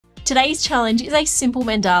Today's challenge is a simple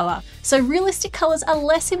mandala, so realistic colours are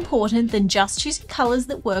less important than just choosing colours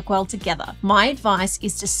that work well together. My advice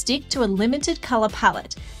is to stick to a limited colour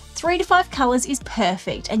palette. 3 to 5 colours is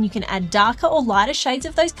perfect, and you can add darker or lighter shades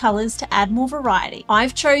of those colours to add more variety.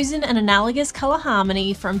 I've chosen an analogous colour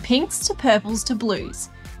harmony from pinks to purples to blues.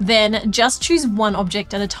 Then just choose one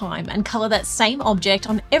object at a time and colour that same object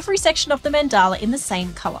on every section of the mandala in the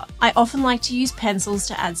same colour. I often like to use pencils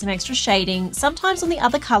to add some extra shading, sometimes on the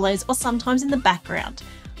other colours or sometimes in the background.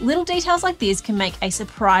 Little details like this can make a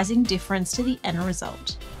surprising difference to the end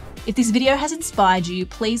result. If this video has inspired you,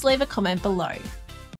 please leave a comment below.